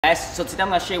Guys, so today I'm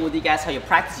going to share with you guys how you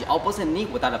practice your elbows and knee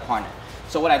without a partner.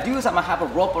 So what I do is I'm going to have a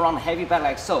rope around the heavy bag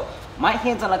like so. My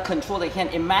hands are going to control the hand.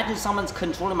 Imagine someone's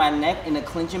controlling my neck in a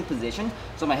clinching position.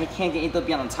 So my hand can either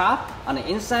be on the top, on the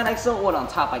inside like so, or on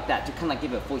top like that to kind of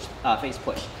give it a face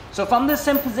push. So from this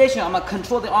same position, I'm going to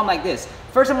control the arm like this.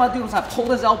 First I'm going to do is I pull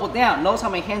this elbow down. Notice how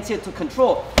my hand's here to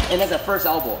control, and that's the first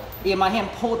elbow. If my hand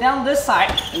pull down this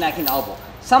side, and I can elbow.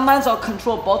 Sometimes I'll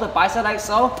control both the bicep like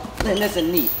so, then there's a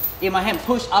knee. If my hand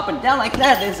push up and down like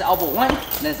that, there's elbow one,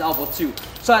 there's elbow two.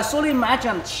 So I slowly imagine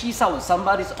I'm cheese out with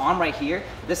somebody's arm right here.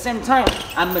 At the same time,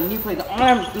 I manipulate the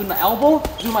arm, do my elbow,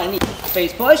 do my knee.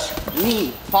 Face push,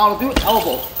 knee, follow through,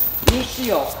 elbow. Knee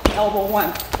shield, elbow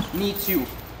one, knee two.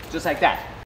 Just like that.